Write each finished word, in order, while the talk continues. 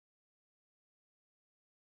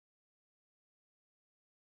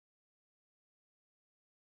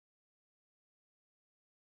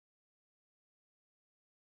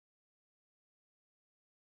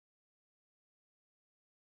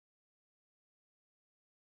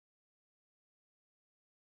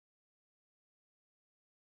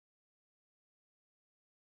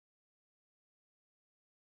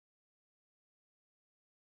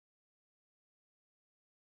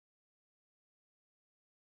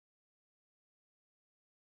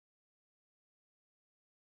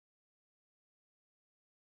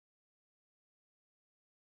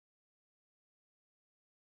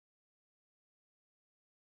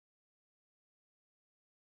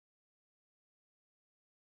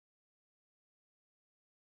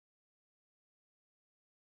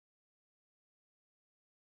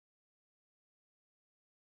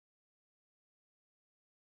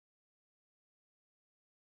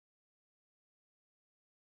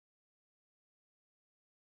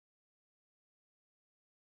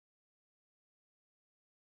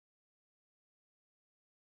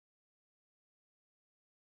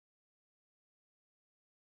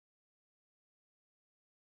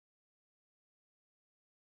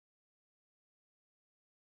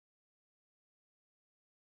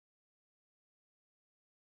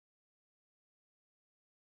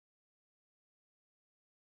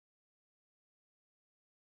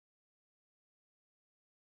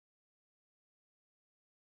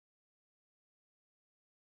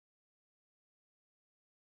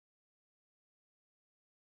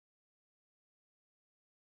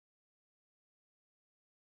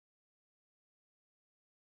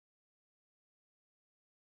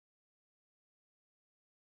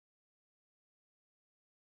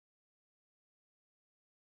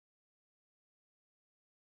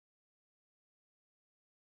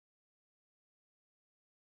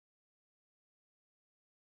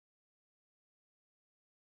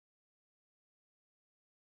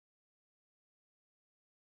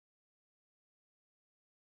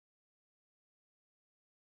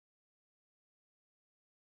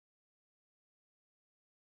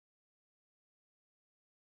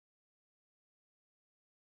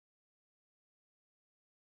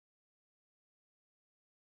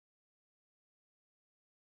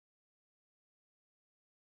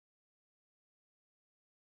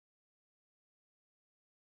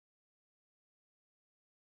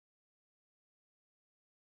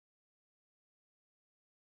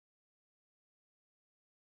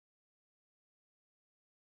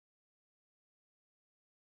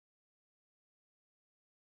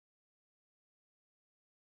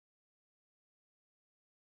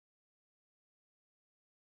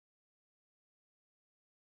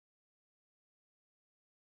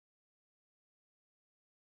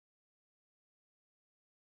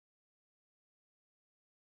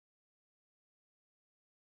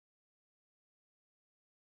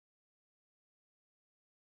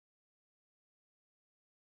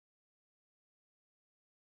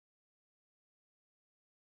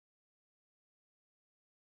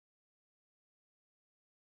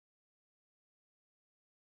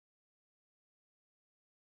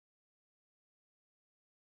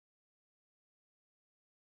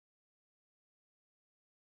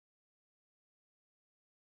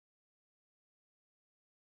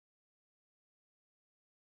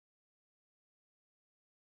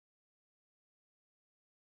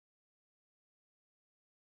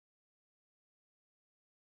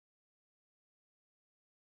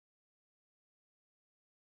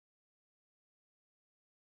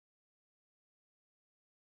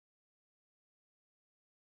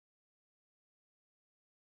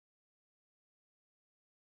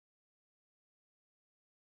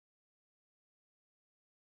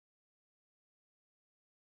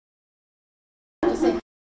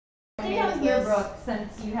Brooke,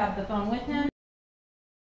 since you have the phone with him.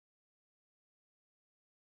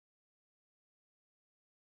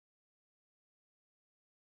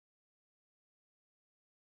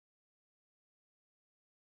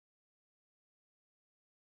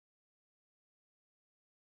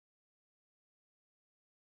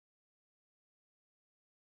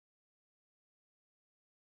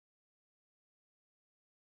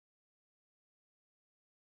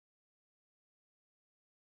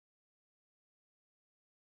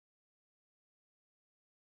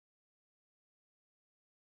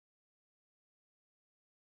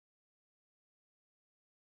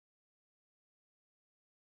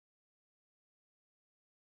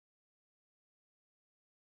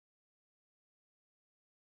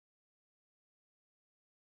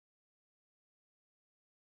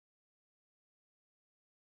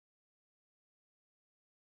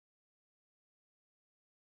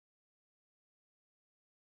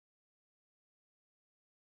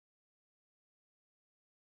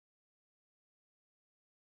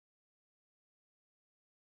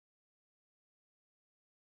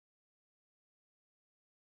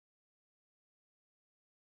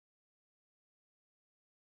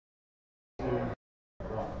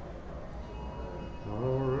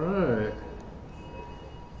 Alright,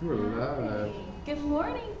 we're live. Good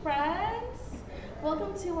morning, friends.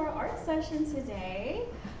 Welcome to our art session today.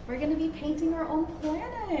 We're going to be painting our own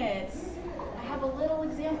planets. I have a little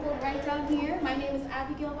example right down here. My name is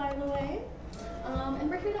Abigail, by the way. And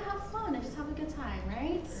we're here to have fun and just have a good time,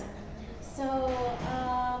 right? So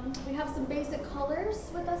we have some basic colors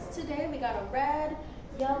with us today. We got a red,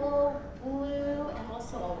 yellow, blue, and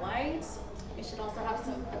also a white. We should also have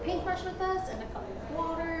a paintbrush with us and a cup of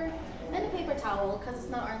water and a paper towel because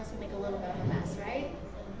it's not ours to make a little bit of a mess, right?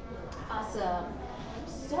 Awesome.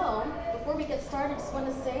 So before we get started, I just want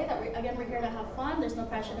to say that we're here to have fun. There's no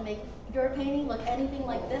pressure to make your painting look anything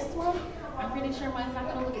like this one. I'm pretty sure mine's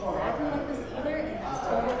not going to look exactly like this either, and that's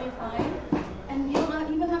totally fine. And you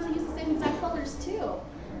don't even have to use the same exact colors too.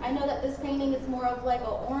 I know that this painting is more of like an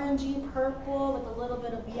orangey purple with a little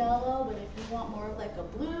bit of yellow, but if you want more of like a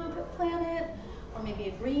blue planet, or maybe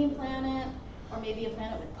a green planet, or maybe a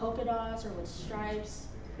planet with polka dots or with stripes,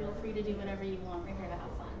 feel free to do whatever you want. We're here to have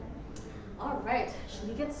fun. All right, should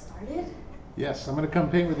we get started? Yes, I'm going to come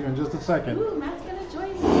paint with you in just a second. Ooh, Matt's going to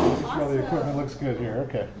join me. Make Awesome. sure the equipment looks good here.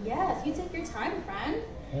 Okay. Yes, you take your time, friend.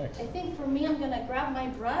 Thanks. I think for me, I'm going to grab my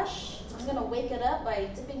brush. I'm going to wake it up by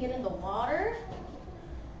dipping it in the water.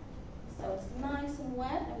 So it's nice and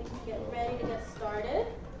wet, and we can get ready to get started.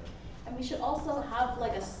 And we should also have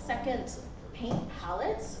like a second paint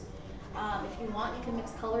palette. If you want, you can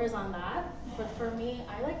mix colors on that. But for me,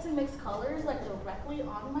 I like to mix colors like directly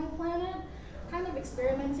on my planet, kind of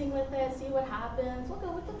experimenting with it, see what happens. We'll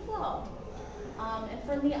go with the flow. And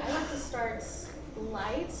for me, I like to start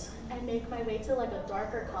light and make my way to like a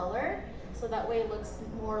darker color, so that way it looks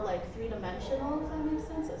more like three-dimensional, if that makes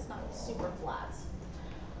sense. It's not super flat.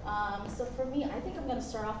 So for me, I think I'm going to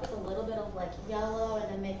start off with a little bit of like yellow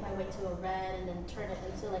and then make my way to a red and then turn it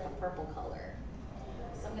into like a purple color.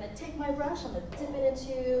 So I'm going to take my brush, I'm going to dip it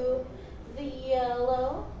into the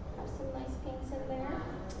yellow, have some nice pinks in there.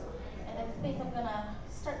 And I think I'm going to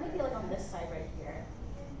start maybe like on this side right here.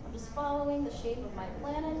 I'm just following the shape of my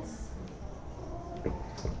planets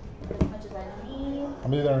as much as I need. I'll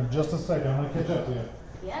be there in just a second. I'm going to catch up to you.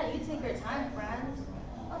 Yeah, you take your time, friend.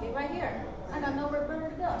 I'll be right here. I got nowhere better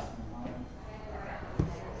to go.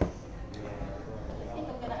 I think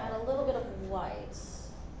I'm going to add a little bit of white.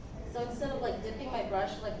 So instead of like dipping my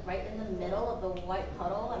brush like right in the middle of the white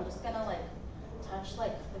puddle, I'm just going to like touch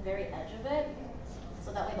like the very edge of it.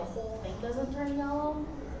 So that way the whole thing doesn't turn yellow.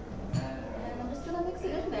 And I'm just going to mix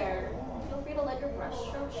it in there. Feel free to let your brush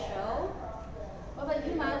stroke show. What about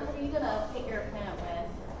you, Matt? What are you going to paint your planet with?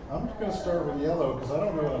 I'm just going to start with yellow because I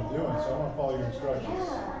don't know what I'm doing, so I want to follow your instructions.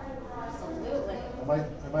 Yeah, absolutely. I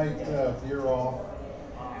might veer off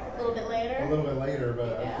A little bit later? a little bit later,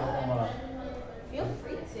 but Yeah. I want to Feel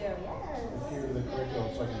free to, yes. adhere to the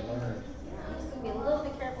curriculum so I can learn. Yeah, I'm just going to be a little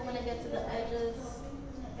bit careful when I get to the edges.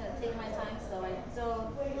 I'm going to take my time so I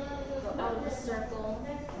don't go out of the circle.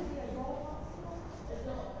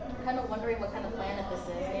 I'm kind of wondering what kind of planet this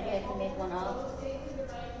is. Maybe I can make one up. I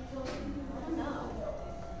don't know.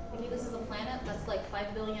 Maybe this is a planet that's like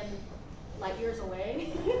 5 billion light years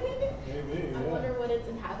away. Maybe, yeah. I wonder what it's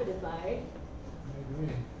inhabited by.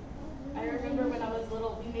 Maybe. I remember when I was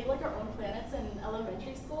little, we made like our own planets in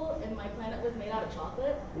elementary school, and my planet was made out of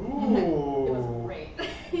chocolate. Ooh. It was great.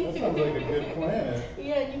 That sounds like a good planet.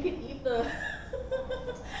 Yeah, and you could eat the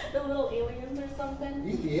the little aliens or something.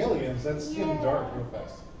 Eat the aliens, that's getting dark real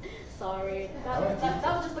fast. Sorry. That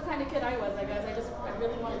was just the kind of kid I was, I guess. I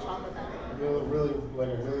really wanted chocolate that day. Really, like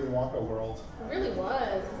a Willy Wonka world. It really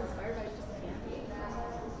was. It was inspired by just candy.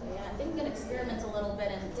 So yeah, I think I'm gonna experiment a little bit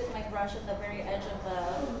and dip my brush at the very edge of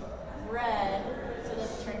the red so it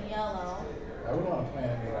doesn't turn yellow. I would want to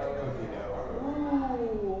plant me like cookie dough.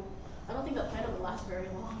 Ooh. I don't think the plant will last very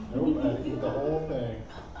long. Nope, I'd eat the whole thing.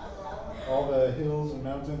 All the hills and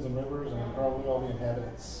mountains and rivers and probably all the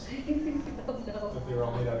inhabitants. Oh no. If they were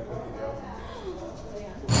all made out of cookie dough. So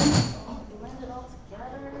yeah, blend it all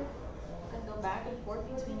together. Gonna go back and forth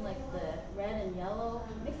between like the red and yellow.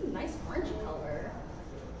 Makes a nice orange color.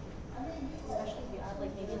 Especially if you add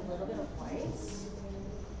like maybe a little bit of whites.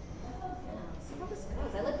 Yeah, let's see how this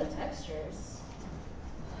goes. I like the textures.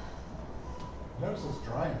 Notice it's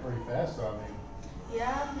drying pretty fast on me.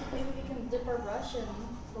 Yeah, maybe we can dip our brush in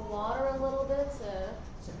the water a little bit to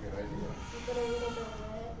That's a good idea. keep it a little bit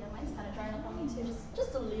wet. Yeah, mine's kind of drying up on me too,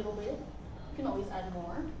 just a little bit. You can always add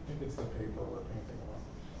more. I think it's the paper we're painting on.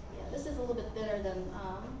 Yeah, this is a little bit thinner than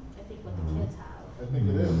I think what the kids have. I think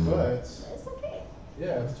it is, but It's okay.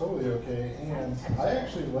 yeah, it's totally okay. And I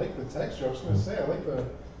actually like the texture. I was going to say, I like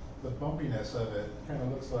the bumpiness of it. Kind of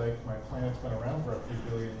looks like my planet's been around for a few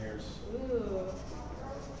billion years. Ooh.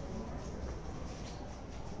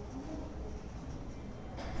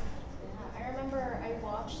 Yeah, I remember I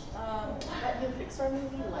watched that new Pixar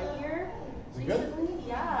movie Lightyear Is it good? recently.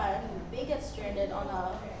 Yeah, and they get stranded on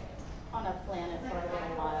a planet for a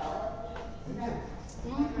little while.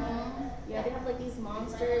 Yeah, they have like these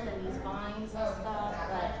monsters and these vines and stuff,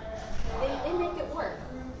 but they make it work.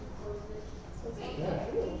 So it's like, Yeah.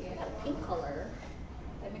 ooh, they got a pink color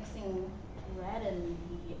by mixing red and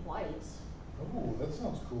the white. Oh, that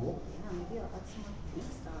sounds cool. Yeah, maybe I'll add some more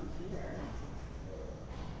pinks down here.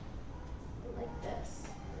 I like this.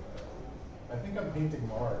 I think I'm painting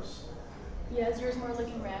Mars. Yeah, is yours more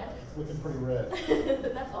looking red? It's looking pretty red.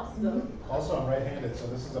 That's awesome. Also, I'm right-handed, so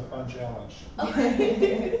this is a fun challenge.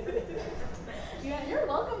 Okay. Yeah, you're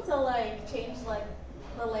welcome to like change like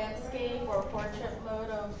the landscape or portrait mode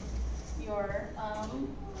of your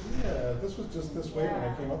Yeah, this was just this way when I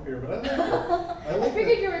Yeah. came up here, but I like it. I I like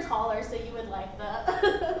figured it. you were taller, so you would like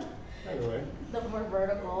the Anyway, the more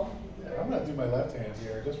vertical. yeah, I'm gonna do my left hand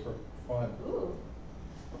here just for fun. Ooh,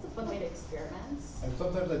 that's a fun way to experiment. And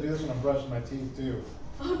sometimes I do this when I'm brushing my teeth too.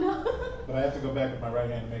 Oh no. But I have to go back with my right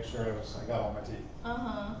hand to make sure I got all my teeth.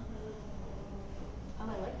 Oh, I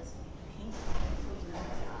like this pink.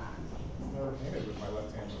 I've never painted with my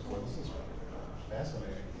left hand before. This is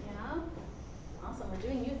fascinating. Yeah. Awesome. We're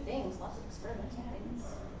doing new things. Lots of experimental things.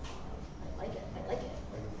 I like it. I like it.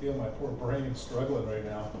 I can feel my poor brain struggling right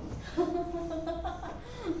now. A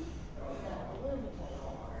little bit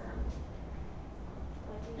more.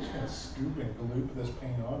 I'm just gonna scoop and gloop this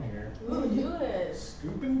paint on here. Ooh, do it.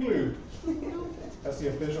 Scoop and gloop. That's the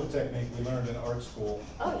official technique we learned in art school.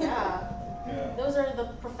 Oh yeah. Yeah. Those are the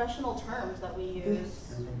professional terms that we use.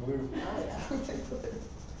 Scoop and gloop. Oh yeah.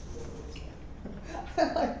 I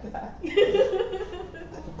like that.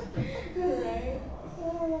 Right?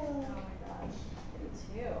 Oh my gosh. Me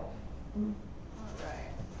too.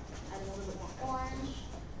 Alright. Add a little bit more orange.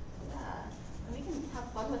 Yeah. And we can have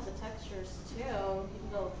fun with the textures too. You can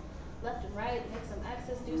go left and right, make some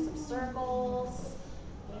X's, do some circles.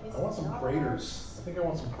 Maybe I want some dots. craters. I think I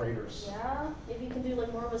want some craters. Yeah. Maybe you can do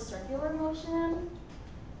like more of a circular motion.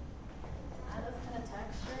 Add those kind of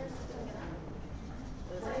textures.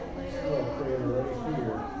 Those are A later. little crater right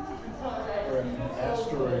here. Where an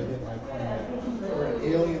asteroid hit my planet. Or an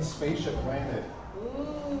alien spaceship landed.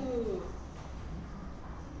 Ooh.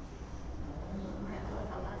 Yeah, I love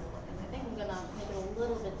how that's looking. I think I'm gonna make it a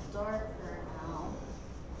little bit darker now.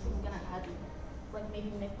 I'm gonna add, like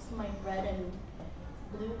maybe mix my red and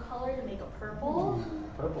blue color to make a purple.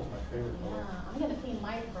 Purple's my favorite color. Yeah, I'm gonna clean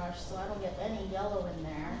my brush so I don't get any yellow in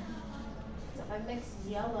there. So if I mix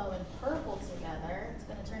yellow and purple together, it's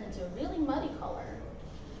gonna turn into a really muddy color.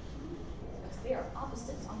 Because they are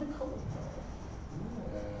opposites on the color wheel.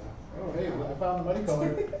 Yeah. Oh, hey, I found the muddy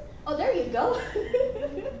color. Oh, there you go.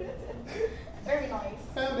 Very nice.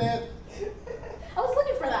 Found it. I was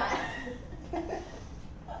looking for that.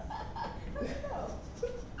 Where'd it go?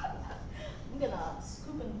 I'm gonna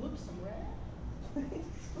scoop and whoop some red.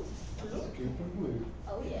 Scoop and gloop.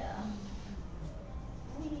 Oh yeah.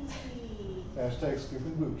 Whee. Hashtag scoop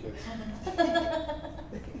and gloop, kids.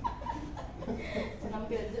 And I'm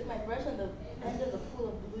gonna dip my brush in the end of the pool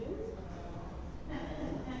of blue.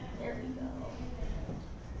 There we go.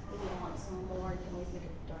 Maybe I want some more. You can always make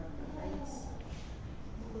it darker, right?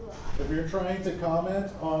 If you're trying to comment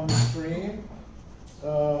on the stream,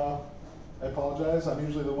 I apologize. I'm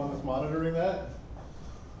usually the one that's monitoring that.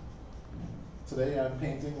 Today I'm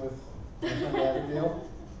painting with my friend Abigail.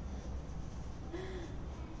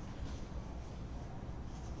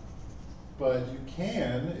 But you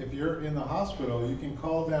can, if you're in the hospital, you can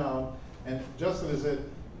call down and Justin, is it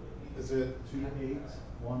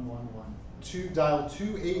 28111. dial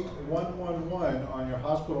 28111 on your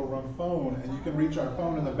hospital room phone, and you can reach our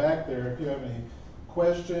phone in the back there if you have any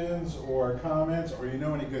questions or comments, or you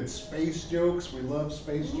know any good space jokes. We love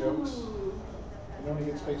space jokes. Ooh. You know any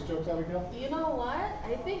good space jokes, Abigail? You know what?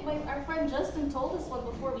 I think our friend Justin told us one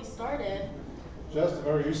before we started. Justin,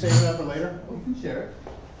 or are you saving that for later? We can share it.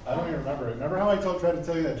 I don't even remember it. Remember how I tried to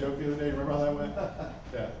tell you that joke the other day? Remember how that went?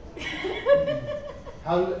 Yeah.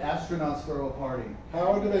 How do astronauts throw a party?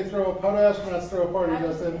 How do astronauts throw a party, How do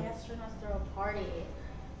Justin? astronauts throw a party?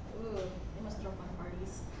 Ooh, they must throw fun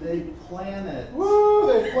parties. They plan it. Woo!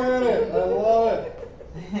 They plan it. I love it.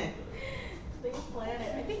 They plan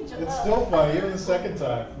it. I think It's still funny, even the second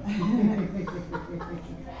time.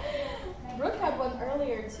 Brooke had one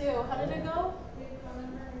earlier too. How did it go?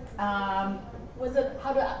 Was it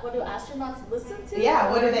what do astronauts listen to? Yeah,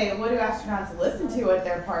 what do astronauts listen to at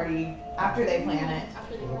their party after they plan it?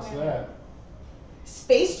 After they What's plan that?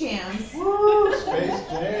 Space jams. Woo! Space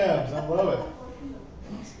jams. I love it.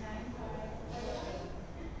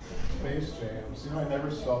 Space jams. You know, I never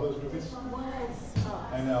saw those movies. What? Oh.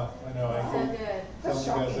 I know. I So keep good. That's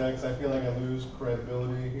telling you guys shocking. that because I feel like I lose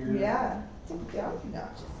credibility here. Yeah. Yeah.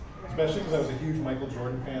 Especially because I was a huge Michael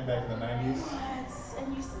Jordan fan back in the 90s. What?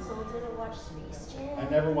 And you still didn't watch Space Jam? I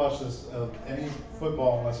never watched any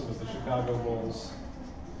football unless it was the Chicago Bulls.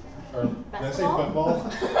 Or did I say Basketball?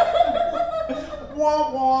 football?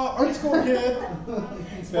 Wah wah! Art school kid.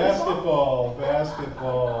 Basketball.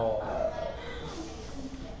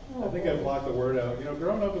 I think I blocked the word out. You know,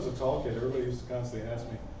 growing up as a tall kid, everybody used to constantly ask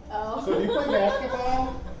me, Oh. "So do you play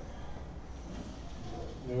basketball?"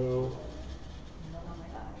 No, Oh my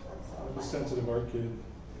gosh, that's so I'm a funny. sensitive art kid.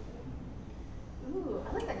 Ooh,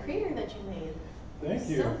 I like that crater that you made. Thank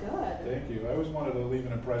you. So good. Thank you. I always wanted to leave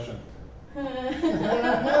an impression. Whoa.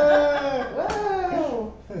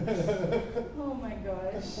 Oh my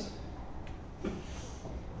gosh. I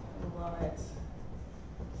love it.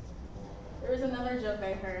 There was another joke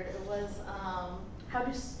I heard. It was, how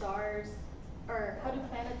do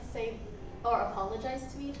planets say or apologize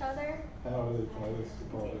to each other? How do they play this?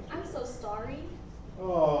 I'm so sorry.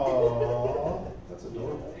 Aww, that's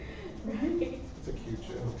adorable. Right? It's a cute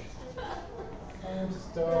joke. I'm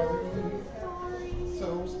sorry. Sorry.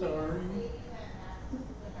 So sorry.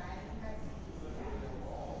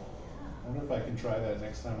 I wonder if I can try that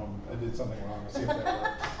next time I did something wrong. See if that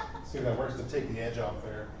works. See if that works to take the edge off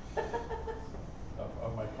there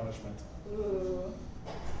of my punishment. Ooh.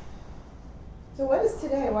 So what is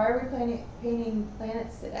today? Why are we painting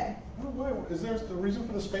planets today? Oh, wait, is there a reason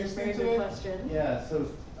for the space Very thing good today? question. Yeah, so,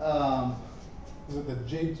 Is it the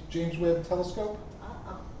James Webb Telescope?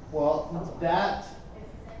 well, that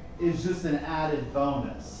is just an added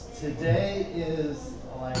bonus. Today is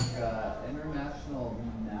like International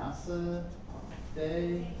NASA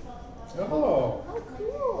Day. Oh, Oh,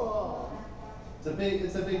 cool. It's a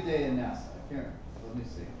big day in NASA. Here, let me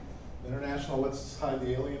see. International Let's Hide the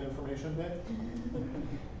Alien Information Day.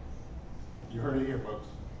 You heard it here, folks.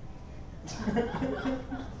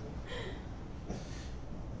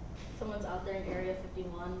 Someone's out there in Area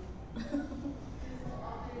 51.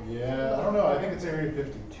 Yeah, I don't know. I think it's Area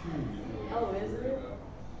 52. Oh, is it?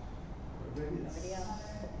 Maybe it's idea.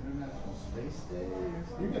 International Space Day or You're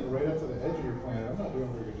something. getting right up to the edge of your planet. I'm not doing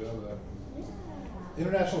a very good job of that.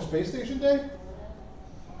 International Space Station Day?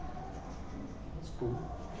 That's cool.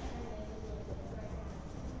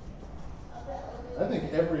 I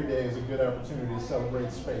think every day is a good opportunity to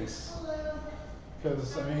celebrate space.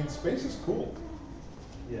 Because, I mean, space is cool.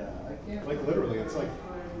 Yeah, I can't. Like, literally, it's like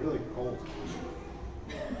really cold.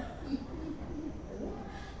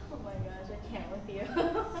 Oh my gosh, I can't with you.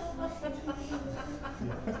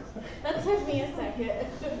 That took me a second.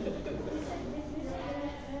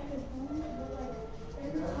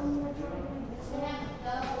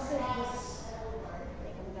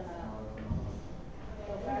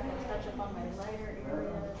 Go back and touch up on my lighter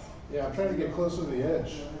areas. Yeah, I'm trying to get closer to the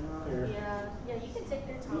edge here. Yeah, you can take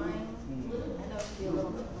your time. I know it can be a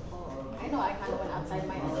little difficult. I know I kind of went outside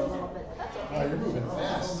my edge a little bit, but that's okay. Wow, you're moving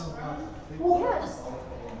fast. Yeah,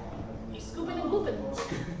 just scooping and glooping.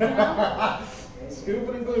 You know?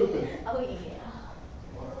 Scooping and glooping. Oh yeah.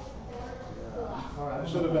 I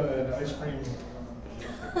should have been an ice cream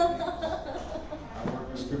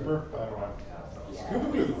scooper. I don't know. Scoop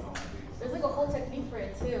and gloop. There's like a whole technique for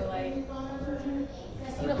it too. Like,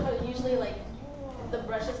 you know how usually like the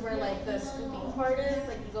brushes where like the scooping part is,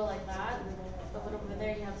 like you go like that. a little bit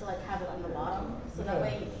there, you have to like have it on the bottom, so that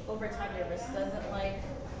way over time your wrist doesn't like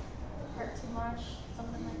hurt too much,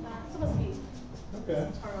 something like that. It's supposed to be some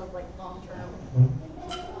sort of like long term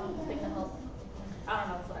thing to help. I don't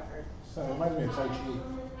know, that's what I've heard. So it reminds me of Tai Chi.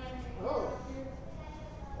 Oh.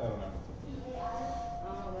 I don't know. But, I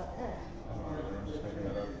don't know either. I'm just making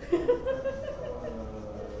that up.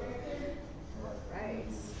 Alright.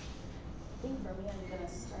 I think for me I'm gonna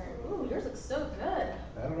start. Ooh, yours looks so good.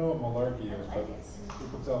 I don't know what malarkey is, I but like it.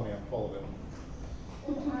 people tell me I'm full of it. I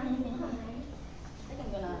think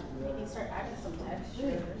I'm gonna maybe start adding some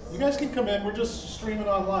textures. You guys can come in. We're just streaming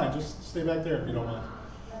online. Just stay back there if you don't mind.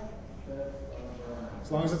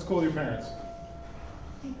 As long as it's cool with your parents.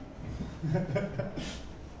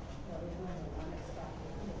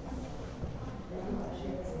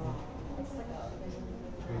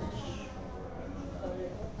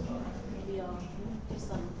 Maybe I'll do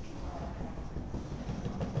some.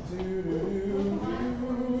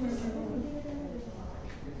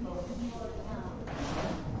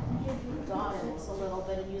 Dot it a little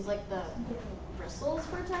bit and use like the bristles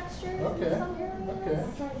for texture in some areas. Okay.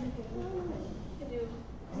 You can do.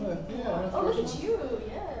 Yeah. Oh, look at you!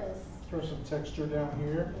 Yes. Throw some texture down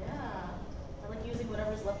here. Yeah. I like using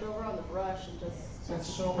whatever's left over on the brush and just. That's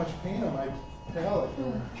so much paint on my palette.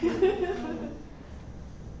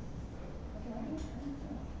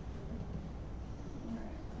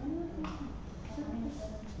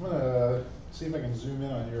 I'm gonna see if I can zoom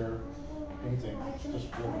in on your painting, just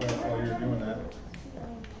real quick while you're doing that.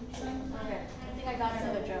 Okay, I think I got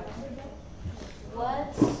another joke.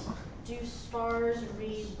 What do stars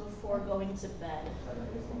read before going to bed?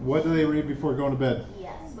 What do they read before going to bed?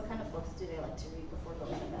 Yes, what kind of books do they like to read before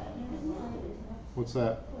going to bed? What's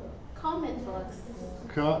that? Comic books.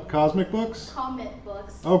 Cosmic books? Comic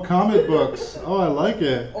books. Oh, comic books. Oh, I like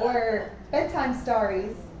it. Or bedtime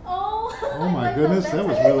stories. Oh, Oh I my like goodness, the that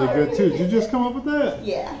was bedtime really good too. stories. Did you just come up with that?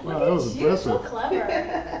 Yeah. Wow, that was You're so impressive. clever.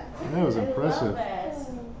 That was impressive. I love it.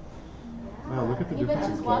 Wow, look at the Even difference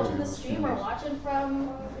in just quality watching of the those stream or cameras. watching from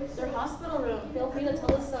their hospital room, feel free to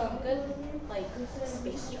tell us some good, like,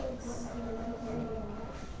 space jokes.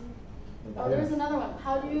 Oh, there's another one.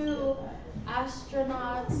 How do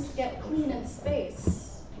astronauts get clean in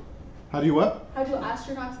space? How do you what? How do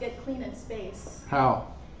astronauts get clean in space? How?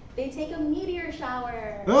 They take a meteor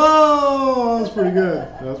shower. Oh, that was pretty good.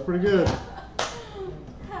 That was pretty good.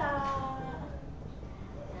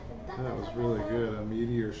 That was really good. A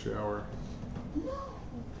meteor shower. You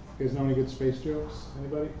guys know any good space jokes?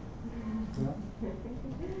 Anybody? No?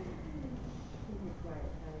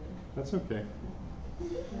 That's okay.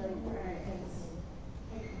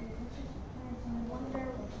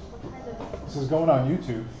 This is going on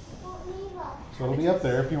YouTube, so it'll be up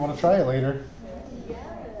there if you want to try it later.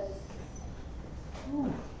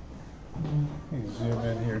 Let me zoom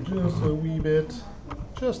in here just a wee bit.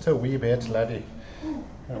 Just a wee bit, laddie.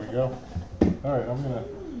 There we go. All right, I'm gonna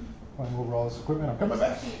climb over all this equipment. I'm coming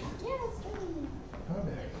back. Come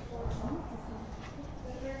back.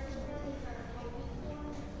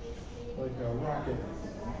 Like a rocket.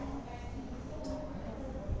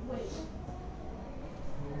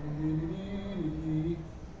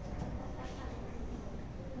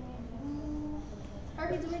 How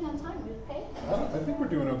are you doing on time? You okay? I think we're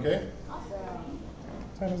doing okay. Awesome.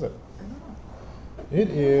 What time is it? It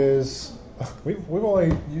is. We've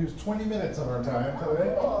only used 20 minutes of our time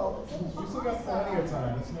today. Cool. We still got plenty of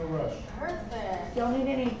time. It's no rush. Perfect. Y'all need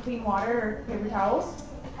any clean water or paper towels?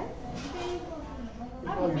 I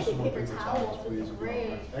I'll don't use think some more paper paper towels towels, would be please. if you don't great.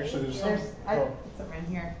 mind. Actually, there's some. There's Oh, some in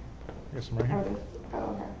here. here's some right here. Oh,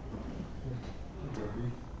 okay.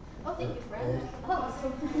 Oh, thank you, friend. Oh, so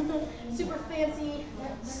super fancy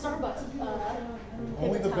Starbucks.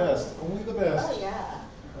 Only paper the towel. best. Only the best. Oh yeah.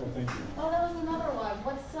 Oh, thank you. Oh, that was another one.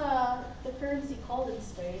 What's the currency called in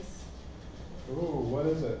space? Ooh, what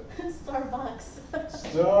is it? Starbucks.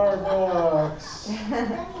 Starbucks.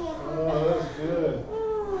 Oh, that's good.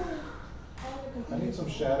 I need some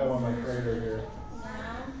shadow on my crater here.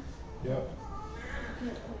 Yep. I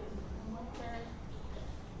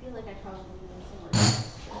feel like I probably need some more textures.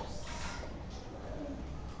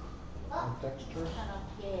 Some texture.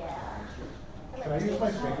 Yeah. Can I use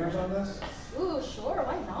my fingers on this? Ooh, sure,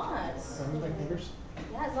 why not? Can I use my fingers?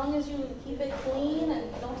 Yeah, as long as you keep it clean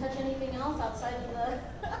and don't touch anything else outside of the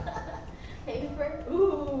paper.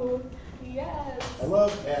 Ooh, yes. I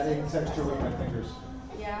love adding texture with my fingers.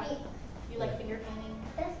 Yeah. You like finger painting?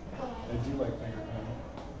 I do like finger painting.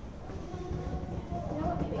 You know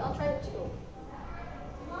what? Maybe I'll try it too.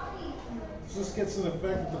 This gets an effect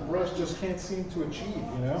that the brush just can't seem to achieve,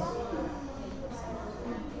 you know?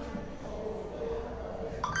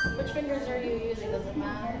 Which fingers are you using? Does it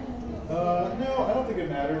matter? No, I don't think it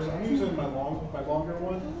matters. I'm using my longer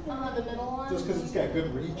one. The middle one? Just because it's got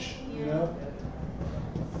good reach, you know?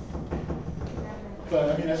 But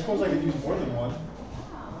I mean, I suppose I could use more than one.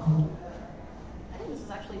 Wow. I think this is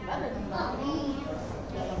actually better than the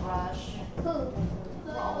brush.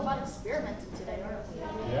 We're all about experimenting today, aren't we?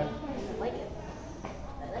 Yeah. I like it.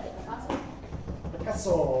 I like it. Picasso.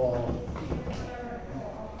 Picasso.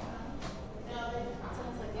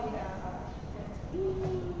 Sounds like giving a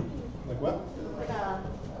Like what? like a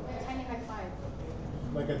tiny high five.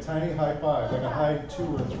 Like a tiny high five, like a high 2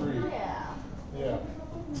 or 3. Yeah. Yeah.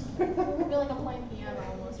 I feel like I'm playing piano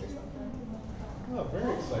almost or something. Oh,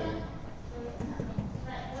 very exciting.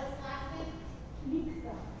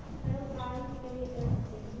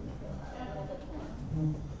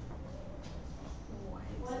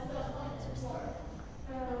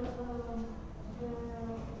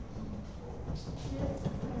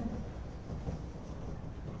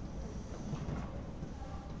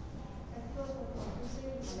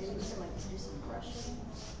 Maybe we should like do some brushing.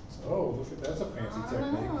 Oh, look at that's a fancy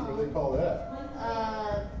technique. What do they call that?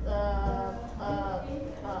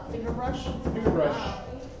 Finger brush. Finger brush.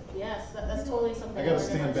 Yes, that's totally something. I gotta we're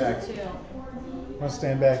stand gonna back. do too. I'm gonna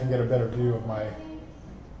stand back and get a better view of my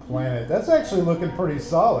planet. That's actually looking pretty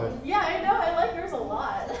solid. Yeah, I know. I like yours a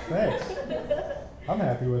lot. Thanks. I'm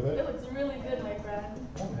happy with It it. looks really good, my friend.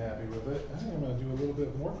 I'm happy with it. I think I'm gonna do a little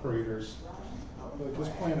bit more craters. Like this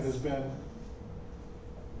planet has been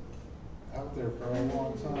out there for a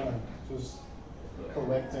long time, just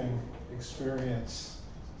collecting experience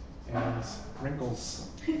and wrinkles.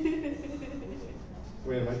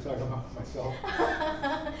 Wait, am I talking about myself?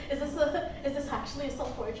 Is this actually a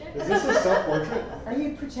self-portrait? Is this a self-portrait? Are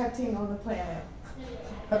you projecting on the planet?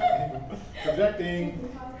 Projecting.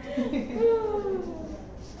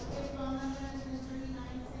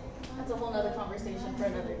 That's a whole nother conversation for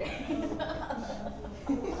another day.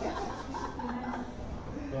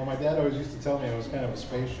 Well, my dad always used to tell me I was kind of a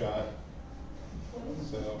space shot,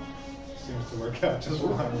 so seems to work out just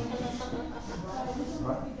fine.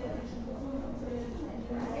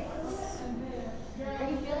 How are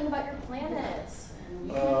you feeling about your planet?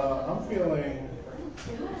 I'm feeling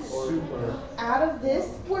super. Out of this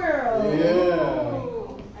world. Yeah.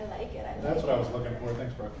 Ooh, I like it. That's what I was looking for.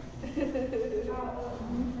 Thanks, bro.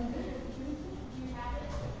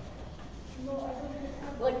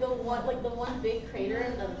 Like the one big crater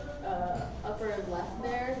in the upper left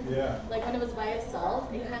there. Yeah. Like when it was by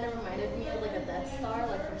itself, it kind of reminded me of like a Death Star,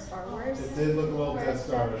 like from Star Wars. It did look a little Death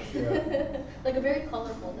Star-ish, yeah. Like a very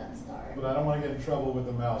colorful Death Star. But I don't want to get in trouble with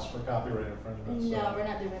the mouse for copyright infringement. So. No, we're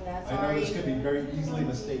not doing that. I know Sorry. this could be very easily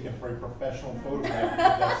mistaken for a professional photograph of the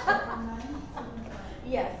Death Star.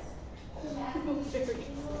 Yes. Very easily.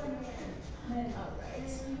 All right.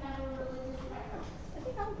 I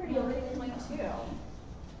think I'm pretty okay with mine too.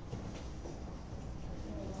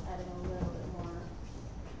 Just adding a little bit more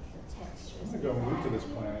textures. I'm gonna go move to this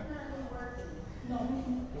planet.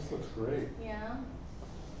 This looks great. Yeah.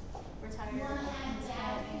 Retire.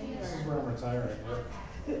 This is where I'm retiring. Yep.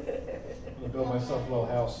 I'm gonna build myself a little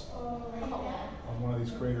house on one of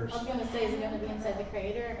these craters. I was gonna say, is it gonna be inside the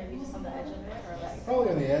crater, or maybe just on the edge of it, or like? Probably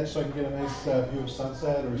on the edge, so I can get a nice view of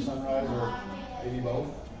sunset or sunrise, or maybe both,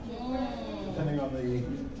 depending on the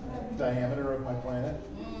diameter of my planet.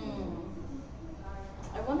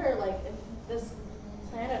 I wonder, like, if this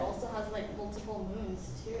planet also has like multiple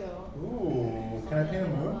moons too. Ooh, can I paint a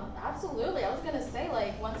moon? Absolutely. I was gonna say,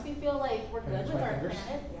 like, once we feel like we're good with my our fingers?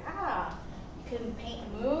 planet, yeah, you can paint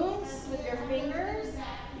moons with your fingers.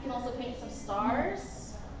 You can also paint some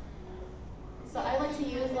stars. So I like to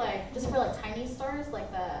use like just for like tiny stars,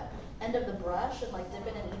 like the end of the brush, and like dip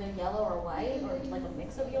it in either yellow or white, or like a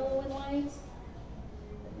mix of yellow and white.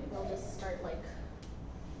 Maybe I'll just start like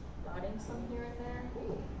dotting some here and there.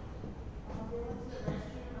 Ooh.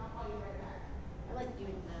 I like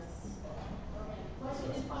doing this.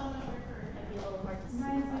 This is fun. Might be a little hard to see,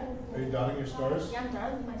 but Are you dotting your stars? yeah, I'm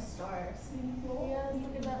dotting my stars. Yes,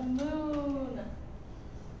 look at that moon.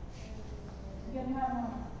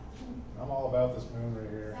 I'm all about this moon right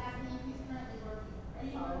here.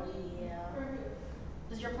 Oh yeah.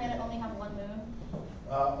 Does your planet only have one moon?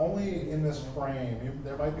 Only in this frame.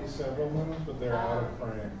 There might be several moons, but they're out of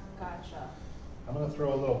frame. Gotcha. I'm gonna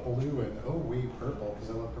throw a little blue in. Oh, wait, purple, because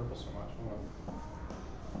I love purple so much. Hold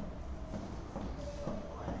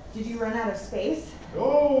Did you run out of space? on.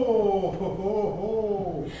 Oh, ho, ho,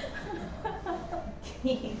 ho.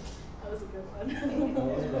 That was a good one. That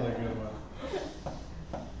was a really good one.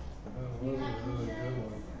 That was a really good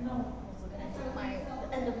one. I'm also gonna dip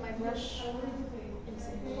the end of my brush in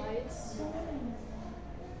some whites.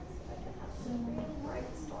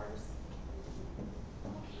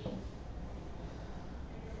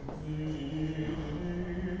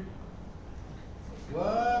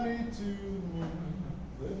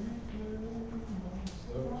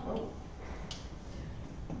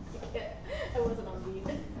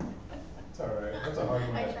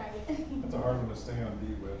 stay on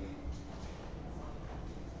beat with.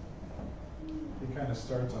 He kind of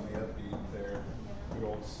starts on the upbeat there. Good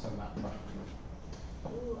old Sinatra.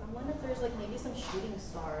 Ooh, I wonder if there's like maybe some shooting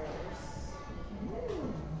stars.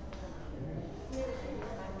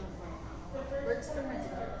 We're experimenting.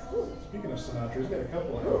 Ooh, Speaking of Sinatra, he's got a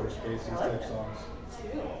couple of outer spaces type songs.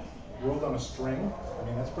 two. World on a String. I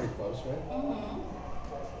mean, that's pretty close, right? Mm-hmm.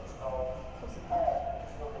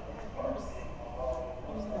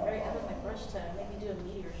 I'm using the very end of my brush to maybe do a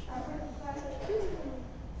meteor shower.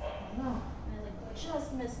 And I like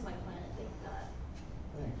just missed my planet, thank God.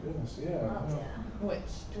 Thank goodness, yeah. Oh, no. yeah. Which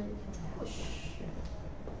straight from Whoosh.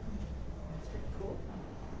 That's pretty cool.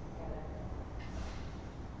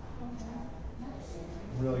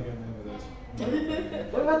 I'm really getting into this.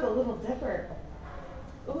 What about the Little Dipper?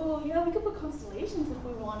 Oh, yeah, we could put constellations if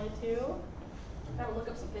we wanted to. I gotta look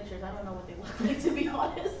up some pictures. I don't know what they look like, to be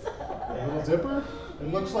honest. A Little Dipper? It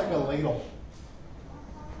looks like a ladle.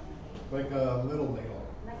 Like a little ladle.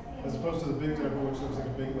 As opposed to the Big Dipper, which looks like a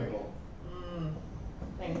big ladle.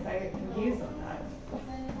 Thanks, I get confused sometimes.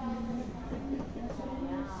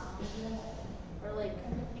 Yeah. Or like,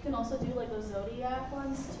 you can also do like those zodiac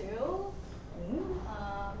ones too.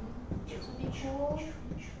 Those would be cool.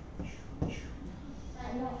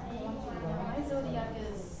 My zodiac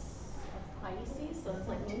is Pisces, so it's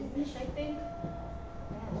like moon-ish, I think.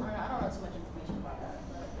 I don't know too much information about that.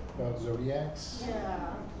 But About zodiacs?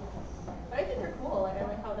 yeah. But I think they're cool. Like I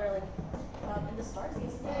like how they're like in the stars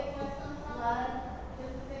and stuff. I don't know,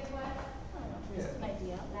 just an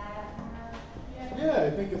idea. Yeah, I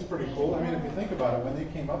think it's pretty cool. I mean, if you think about it, when they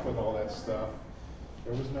came up with all that stuff,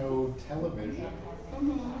 there was no television.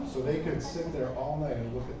 Mm-hmm. So they could sit there all night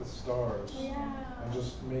and look at the stars Yeah. and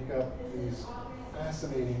just make up these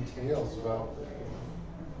fascinating tales about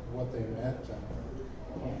what they meant and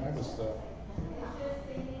all kinds of stuff.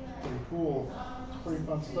 Pretty cool, pretty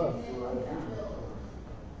fun stuff. We love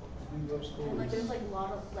And like stories. there's like a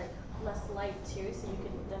lot of like less light too, so you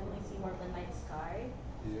can definitely see more of the night sky.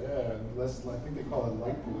 Yeah, and less, I think they call it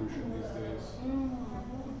light pollution these days.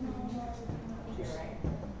 You're Just right.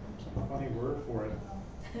 a funny word for it.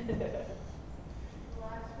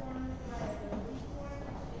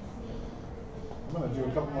 I'm going to do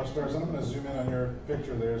a couple more stars. I'm going to zoom in on your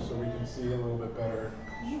picture there so we can see a little bit better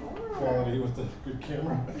quality with the good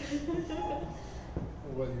camera.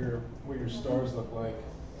 what your stars look like.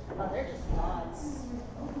 Oh, they're just dots.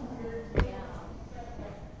 Yeah.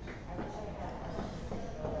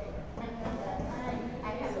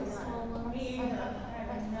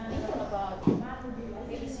 Thinking about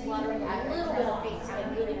maybe splattering a little bit of paint to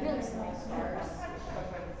like really, really small stars.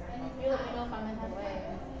 You let me know if I'm in the way.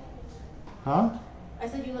 Huh? I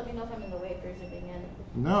said you let me know if I'm in the way if you're zipping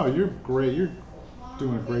in. No, you're great. You're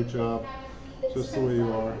doing a great job. Just the way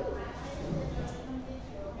you are.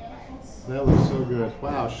 That looks so good.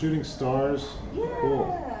 Wow, shooting stars. Yeah. Cool.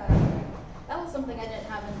 That was something I didn't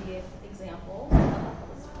have in the example. I thought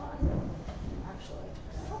that was fun. Actually,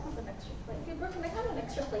 I'll have an extra plate. Okay, Brooke, can I have an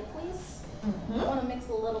extra plate, please? I want to mix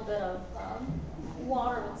a little bit of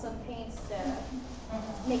water with some paints to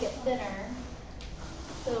make it thinner,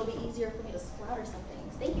 so it'll be easier for me to splatter some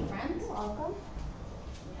things. Thank you, friends. You're welcome.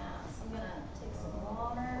 Yeah, so I'm gonna take some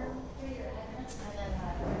water and then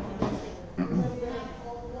take a little bit of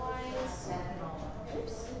cold wise.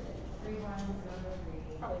 Oops.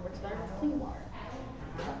 Probably works better with clean water.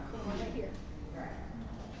 Clean one right here.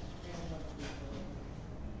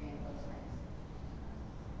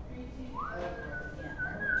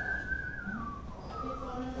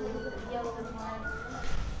 A little bit of yellow is fine.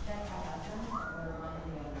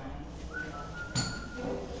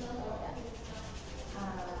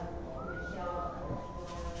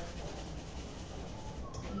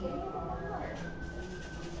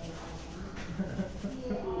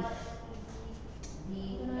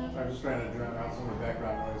 I'm just trying to drown out some of the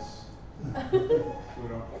background noise. There We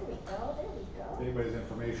don't. we go, there we go. Anybody's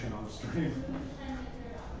information on the stream.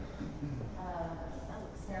 That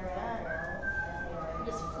looks good. I'm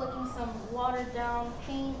just flicking some watered down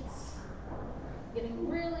paints. Getting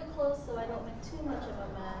really close so I don't make too much of a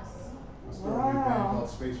mess. Let's do a new thing called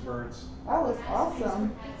Space Birds. That looks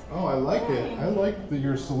awesome. Oh, I like it. I like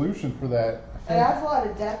your solution for that. It adds a lot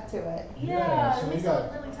of depth to it. Yeah, so it we makes it got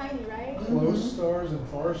look really tiny, right? close stars and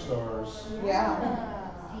far stars. Yeah.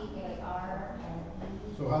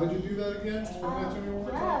 So how did you do that again? Explain that to me one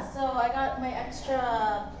more time. Yeah, so I got my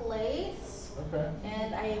extra plates Okay.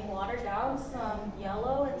 and I watered down some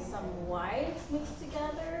yellow and some white mixed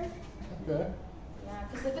together. Okay. Yeah,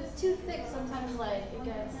 because if it's too thick, sometimes like it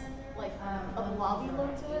gets like a blobby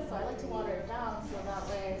look to it. So I like to water it down so that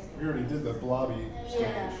way. You already did the blobby stage.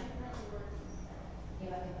 Yeah.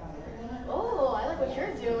 Oh, I like what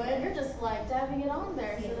you're doing. You're just like dabbing it on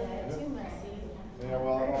there so it doesn't get too messy. Yeah,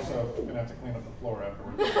 well, I'm also gonna have to clean up the floor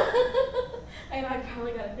afterwards. I know, I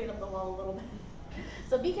probably gotta clean up the wall a little bit.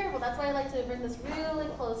 So be careful. That's why I like to bring this really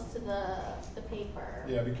close to the paper.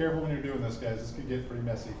 Yeah, be careful when you're doing this, guys. This could get pretty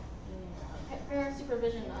messy. Yeah. Parent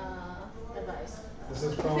supervision advice. This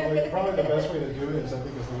is probably the best way to do it is I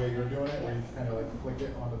think is the way you're doing it, where you kind of like flick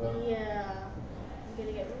it onto the. Yeah. I'm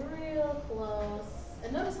gonna get real close.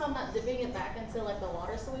 And notice how I'm not dipping it back into like the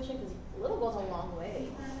water solution because little goes a long way.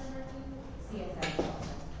 Yeah.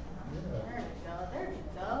 There we go. There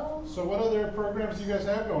we go. So what other programs do you guys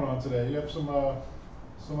have going on today? You have some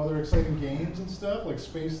other exciting games and stuff, like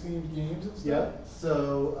space-themed games and stuff? Yep,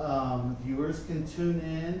 so viewers can tune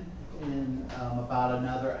in about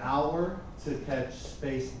another hour to catch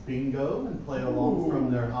Space Bingo and play along Ooh.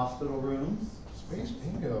 from their hospital rooms. Space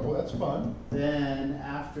Bingo, well, that's fun. Then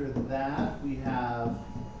after that, we have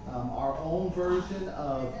our own version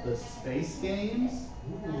of the Space Games,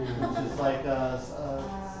 which is like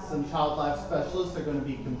some child life specialists are going to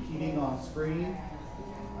be competing on screen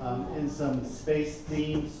in some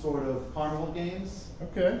space-themed sort of carnival games.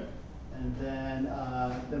 Okay. And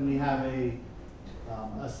then we have a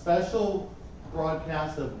special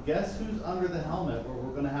broadcast of Guess Who's Under the Helmet, where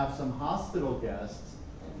we're going to have some hospital guests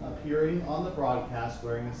appearing on the broadcast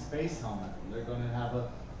wearing a space helmet. They're going to have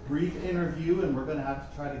a brief interview, and we're going to have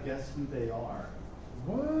to try to guess who they are.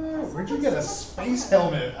 What? Where'd you get a space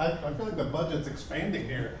helmet? I feel like the budget's expanding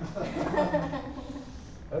here.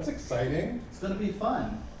 That's exciting. It's going to be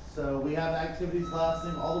fun. So we have activities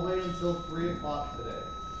lasting all the way until 3 o'clock today.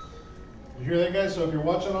 You hear that, guys? So if you're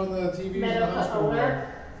watching on the TV in the Medical hospital room,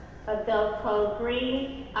 alert, Delco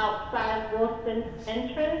Green, outside Wolfson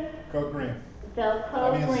entrance. code green. Delco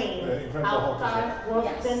That means- Green, you've heard the whole outside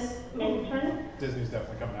Wolfson entrance. Disney's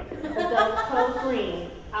definitely coming after you. Delco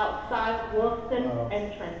Green, outside Wolfson Oh.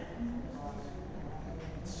 entrance.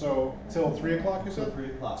 So till 3 o'clock, you said? Till 3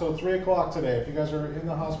 o'clock. So 3 o'clock today. If you guys are in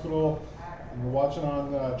the hospital and you're watching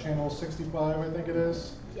on channel 65, I think it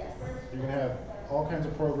is, Yes. you're gonna have all kinds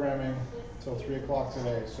of programming till 3 o'clock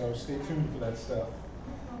today. So stay tuned for that stuff.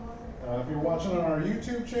 If you're watching on our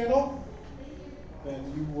YouTube channel, then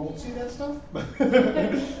you won't see that stuff, but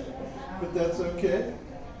that's okay.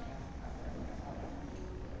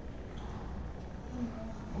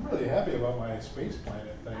 I'm really happy about my space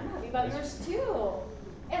planet thing. I'm happy about yours too.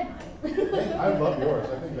 And Hey, mine. I love yours.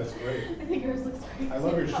 I think that's great. I think yours looks great. I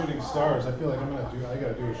love your too. shooting stars. I feel like I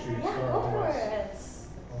gotta do a shooting Yeah, star. go for otherwise- it.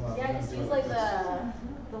 Hold on, Yeah, I'm just gonna use do it like this.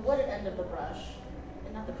 the wooded end of the brush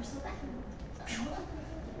and not the bristle end.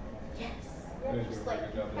 Yes. Yeah, There's just your like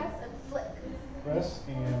good job, press and flick. Press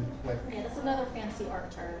and flick. Yeah, that's another fancy art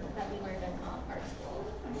term that we learned in art school.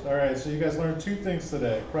 All right, so you guys learned two things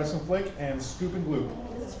today: press and flick and scoop and gloop.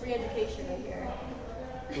 This is free education right here.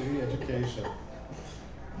 Free education.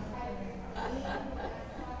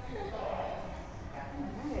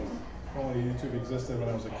 If only YouTube existed when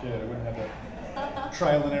I was a kid, I wouldn't have to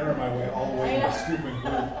trial and error my way all the way to the scoop and gloop.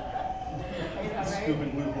 I know, right? Scoop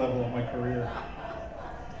and gloop level of my career.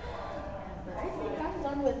 But I think I'm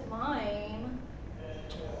done with mine.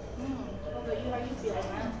 What about you? How you feeling,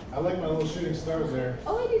 man? I like my little shooting stars there.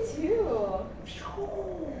 Oh, I do too.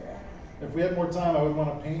 If we had more time, I would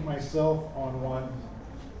want to paint myself on one,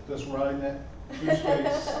 just riding it through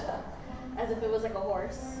space. As if it was like a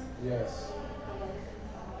horse. Yes.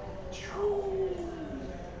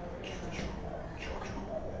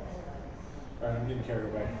 All right, I'm getting carried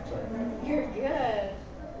away. Sorry. You're good.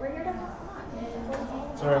 We're here to have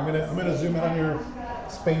fun. Sorry, I'm gonna zoom in on your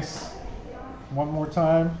space one more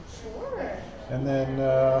time, Sure. and then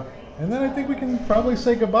I think we can probably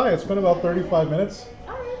say goodbye. It's been about 35 minutes.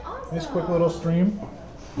 All right, awesome. Nice quick little stream.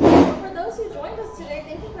 Well, for those who joined us today,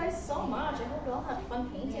 thank you guys so much. I hope you all had fun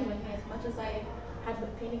painting with me as much as I had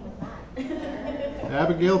with painting with Matt.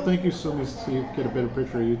 Abigail, thank you so much. See you get a better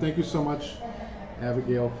picture of you. Thank you so much,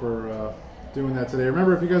 Abigail, for doing that today.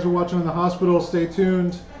 Remember, if you guys are watching in the hospital, stay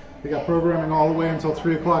tuned. They got programming all the way until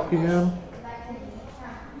 3 o'clock p.m.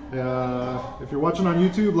 If you're watching on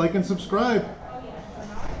YouTube, like and subscribe.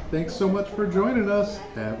 Thanks so much for joining us.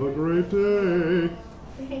 Have a great day.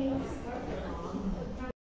 Thanks.